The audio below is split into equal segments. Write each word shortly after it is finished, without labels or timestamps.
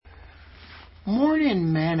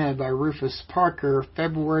Morning Manna by Rufus Parker,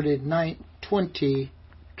 February 9,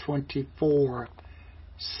 2024.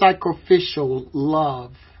 Sacrificial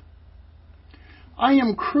love. I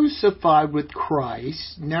am crucified with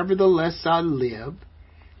Christ, nevertheless I live.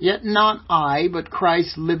 Yet not I, but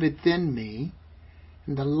Christ liveth in me.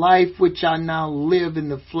 And the life which I now live in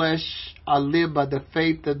the flesh, I live by the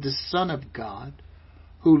faith of the Son of God,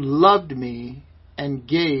 who loved me and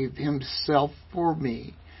gave himself for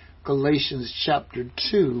me. Galatians chapter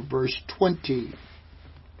 2, verse 20.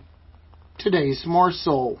 Today's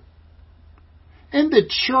morsel. In the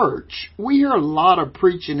church, we hear a lot of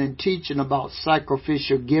preaching and teaching about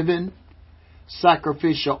sacrificial giving,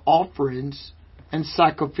 sacrificial offerings, and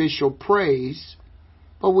sacrificial praise,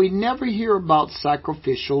 but we never hear about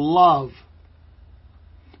sacrificial love.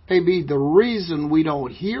 Maybe the reason we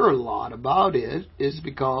don't hear a lot about it is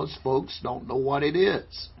because folks don't know what it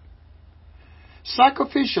is.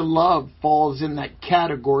 Sacrificial love falls in that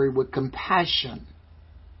category with compassion.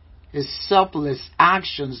 It's selfless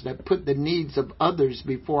actions that put the needs of others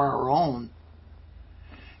before our own.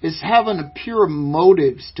 It's having a pure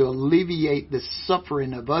motives to alleviate the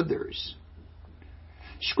suffering of others.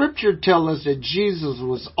 Scripture tells us that Jesus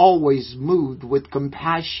was always moved with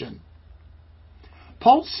compassion.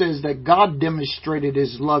 Paul says that God demonstrated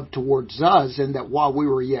his love towards us and that while we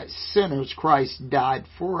were yet sinners, Christ died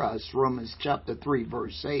for us. Romans chapter 3,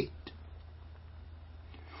 verse 8.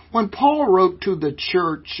 When Paul wrote to the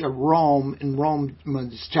church of Rome in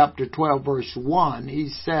Romans chapter 12, verse 1, he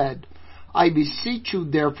said, I beseech you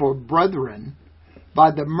therefore, brethren, by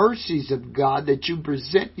the mercies of God, that you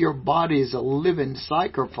present your body as a living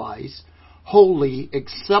sacrifice, holy,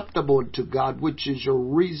 acceptable to God, which is your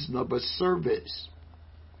reasonable service.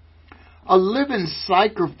 A living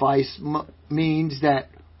sacrifice means that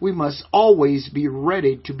we must always be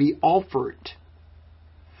ready to be offered.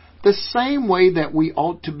 The same way that we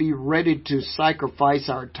ought to be ready to sacrifice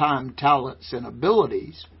our time, talents, and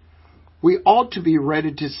abilities, we ought to be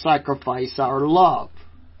ready to sacrifice our love.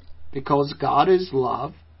 Because God is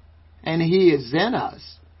love, and He is in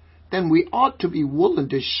us, then we ought to be willing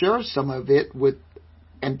to share some of it with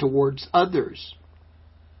and towards others.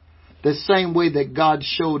 The same way that God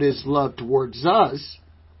showed His love towards us,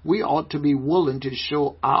 we ought to be willing to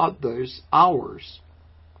show others ours.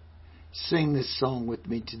 Sing this song with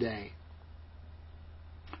me today.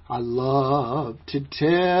 I love to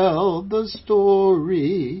tell the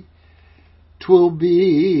story. 'Twill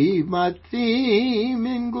be my theme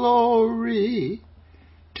in glory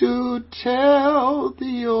to tell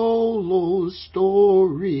the old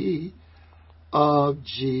story of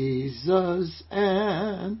Jesus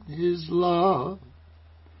and His love.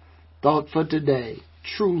 Thought for today,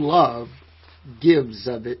 true love gives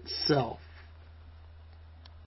of itself.